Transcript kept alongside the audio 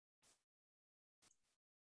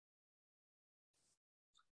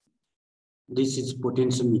This is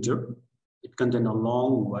potentiometer. It contains a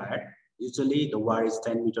long wire. Usually the wire is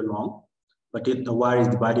 10 meter long, but if the wire is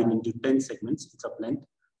divided into 10 segments, it's of length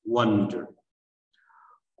 1 meter.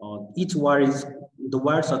 The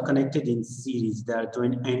wires are connected in series. They are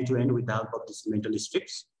joined end to end with the help of these metal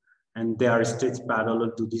strips, and they are stretched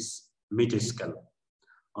parallel to this meter scale.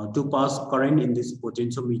 To pass current in this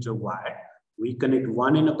potentiometer wire, we connect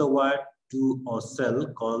one end of the wire to a cell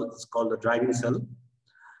called the driving cell.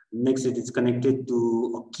 Next, it is connected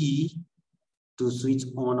to a key to switch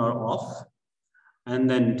on or off. And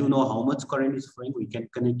then to know how much current is flowing, we can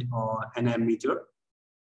connect an ammeter.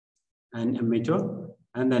 And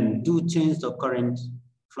then to change the current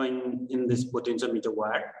flowing in this potentiometer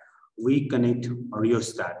wire, we connect a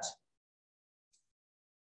rheostat.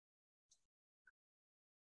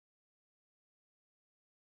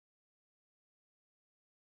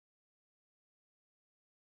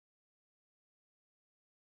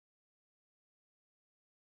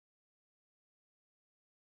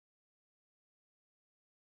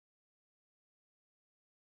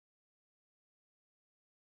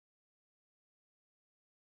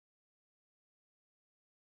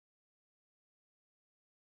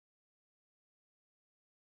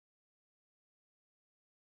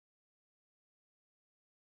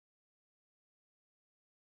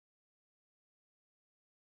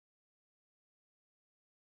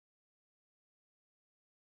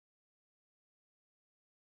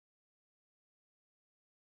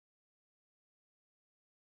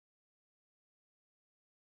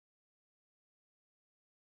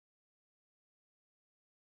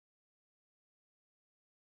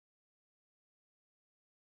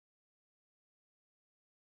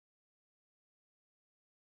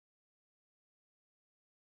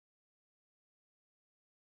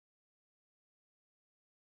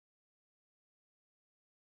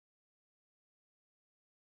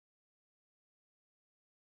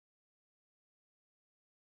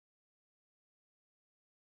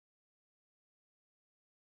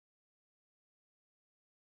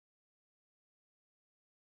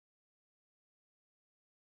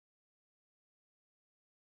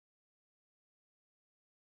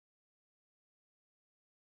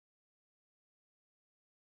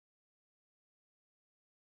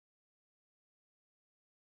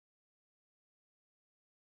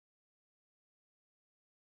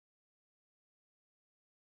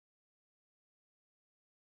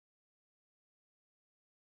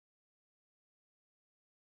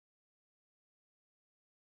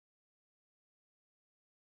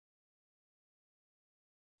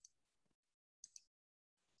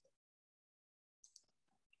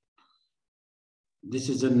 This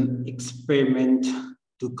is an experiment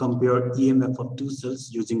to compare EMF of two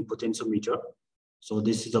cells using potentiometer. So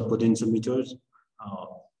this is a potentiometer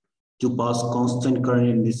to pass constant current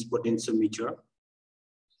in this potentiometer.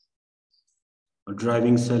 A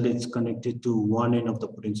driving cell is connected to one end of the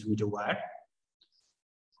potentiometer wire.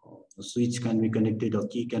 A switch can be connected, or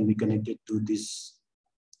key can be connected to this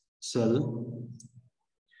cell.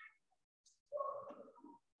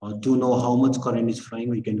 To know how much current is flowing,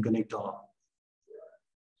 we can connect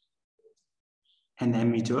an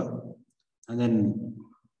ammeter, and then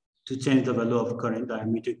to change the value of current, the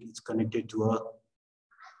ammeter is connected to a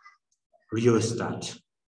rheostat.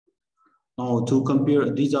 Now to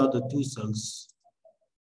compare, these are the two cells.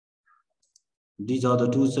 These are the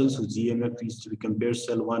two cells whose EMF is to be compared,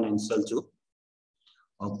 cell 1 and cell 2.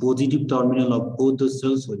 A positive terminal of both the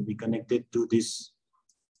cells will be connected to this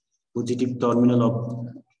positive terminal of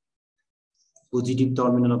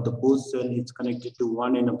the both cell is connected to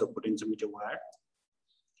one end of the potentiometer wire,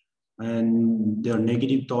 and their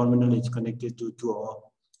negative terminal is connected to a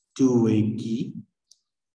two-way key.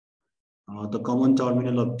 The common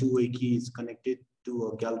terminal of two-way key is connected to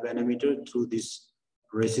a galvanometer through this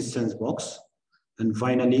resistance box. And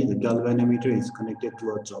finally, the galvanometer is connected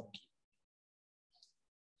to a job key.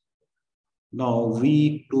 Now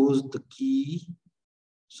we close the key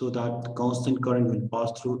so that constant current will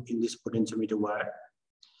pass through in this potentiometer wire.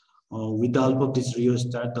 With the help of this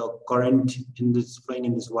rheostat, the current in this flowing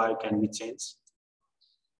in this wire can be changed.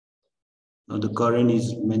 Now the current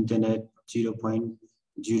is maintained at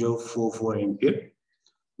 0.044 ampere.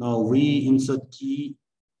 Now we insert key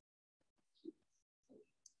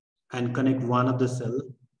and connect one of the cell.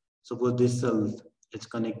 Suppose this cell is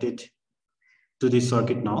connected to this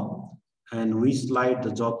circuit now, and we slide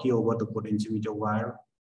the jockey over the potentiometer wire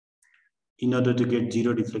in order to get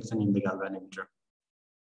zero deflection in the galvanometer.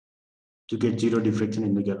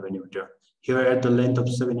 Here at the length of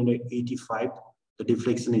 785, the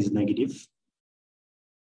deflection is negative.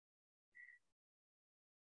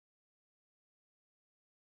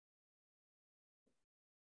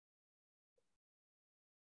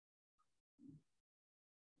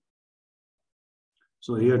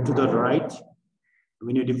 So here to the right,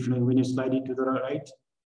 when you slide it to the right,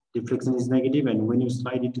 deflection is negative, and when you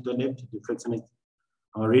slide it to the left, deflection is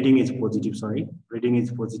reading is positive. Sorry, reading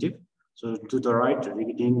is positive. So to the right,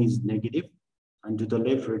 reading is negative, and to the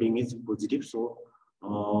left, reading is positive. So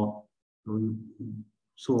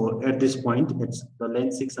so at this point, it's the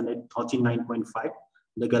length 639.5.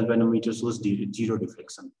 The galvanometer shows zero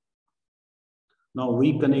deflection. Now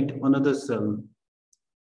we connect another cell.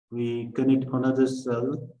 We connect another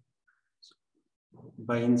cell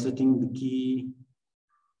by inserting the key.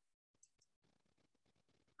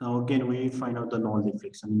 Now again, we find out the null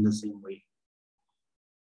deflection in the same way.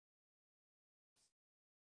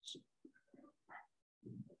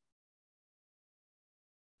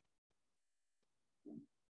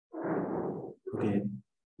 Okay,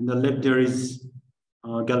 in the left there is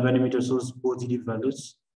galvanometer shows positive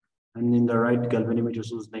values, and in the right galvanometer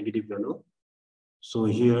shows negative value. So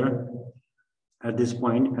here, at this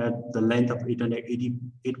point, at the length of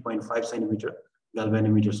 888.5 centimeter,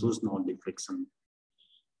 galvanometer shows null deflection.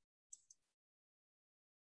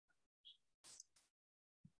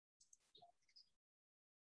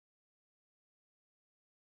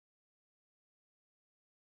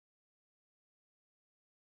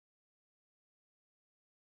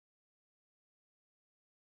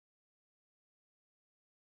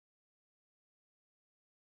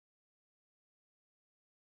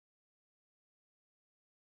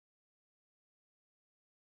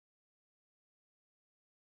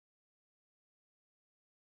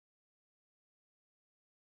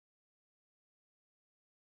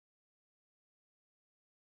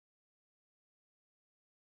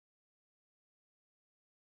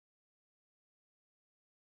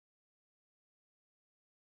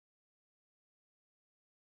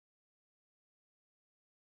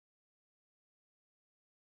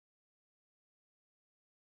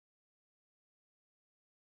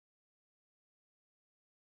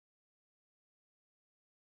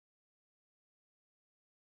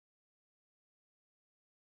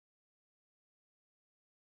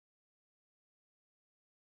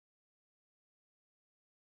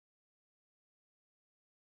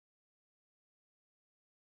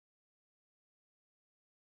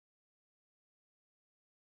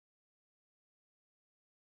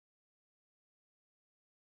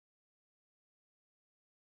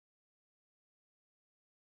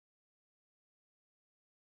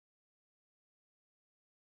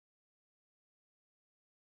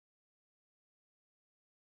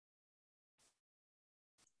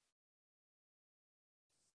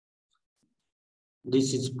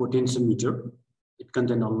 This is potentiometer. It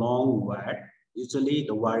contains a long wire. Usually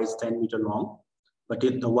the wire is 10 meter long, but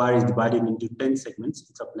if the wire is divided into 10 segments,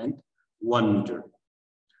 it's of length 1 meter.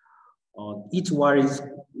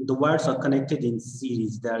 The wires are connected in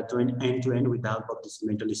series. They are joined end to end with the help of these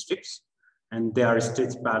metal strips, and they are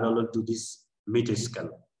stretched parallel to this meter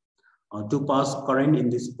scale. To pass current in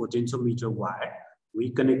this potentiometer wire,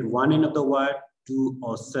 we connect one end of the wire to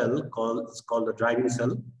a cell called the driving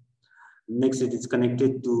cell. Next, it is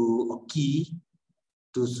connected to a key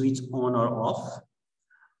to switch on or off.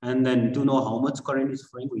 And then to know how much current is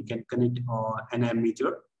flowing, we can connect an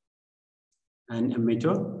ammeter.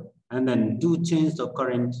 And then to change the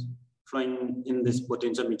current flowing in this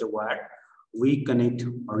potentiometer wire, we connect a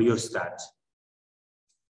rheostat.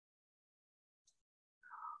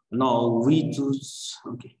 Now we choose,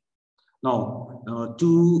 okay. Now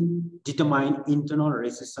to determine internal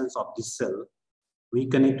resistance of this cell, we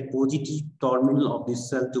connect positive terminal of this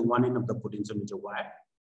cell to one end of the potentiometer wire.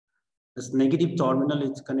 This negative terminal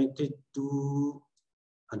is connected to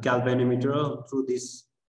a galvanometer through this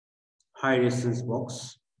high resistance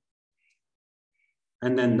box.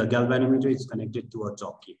 And then the galvanometer is connected to a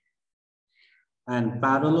jockey. And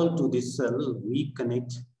parallel to this cell, we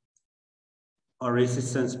connect a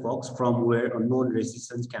resistance box from where a known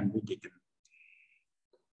resistance can be taken.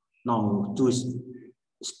 Now to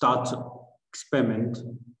start experiment,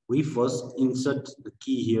 we first insert the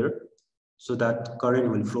key here so that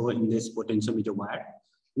current will flow in this potentiometer wire.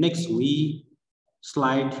 Next, we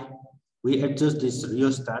adjust this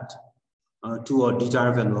rheostat to a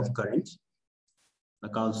desired value of current.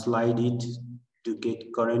 Like I'll slide it to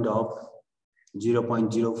get current of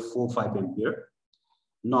 0.045 ampere.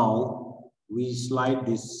 Now we slide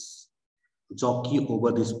this jockey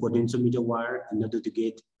over this potentiometer wire in order to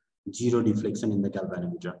get zero deflection in the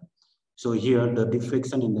galvanometer. So here the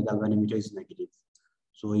deflection in the galvanometer is negative.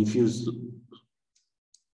 So if you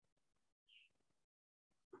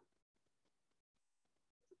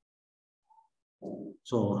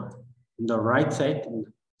in the right side,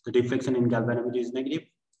 the deflection in galvanometer is negative.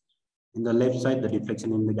 In the left side, the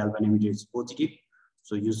deflection in the galvanometer is positive.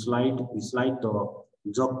 So we slide the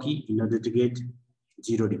jog key in order to get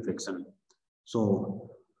zero deflection. So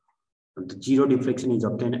the zero deflection is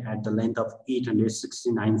obtained at the length of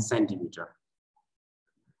 869 centimeter.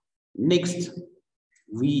 Next,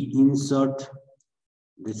 we insert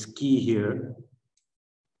this key here.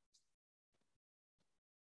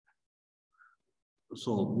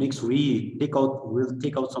 So next we'll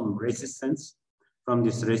take out some resistance from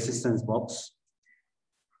this resistance box,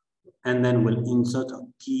 and then we'll insert a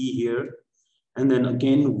key here, and then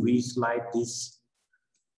again we slide this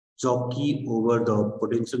jog key over the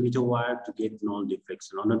potentiometer wire to get null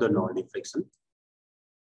deflection, another null deflection.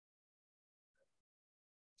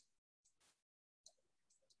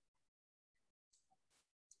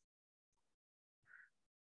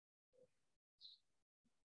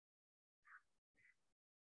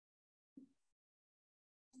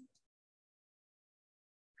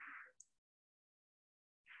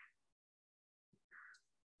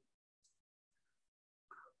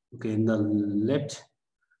 Okay, in the left,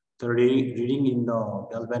 the reading in the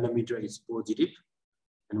galvanometer is positive,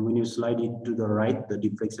 and when you slide it to the right, the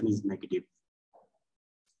deflection is negative.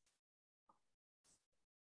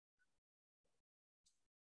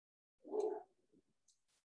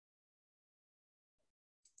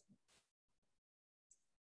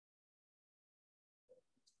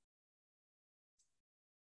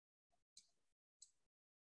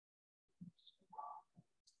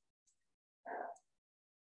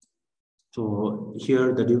 So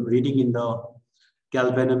here the reading in the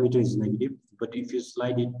galvanometer is negative, but if you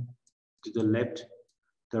slide it to the left,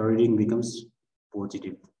 the reading becomes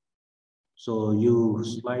positive. So you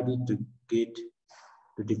slide it to get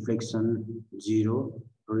the deflection 0,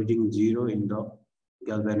 reading 0 in the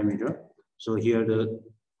galvanometer. So here the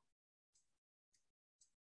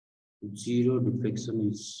 0 deflection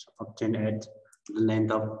is obtained at the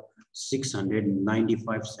length of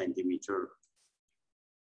 695 centimeter.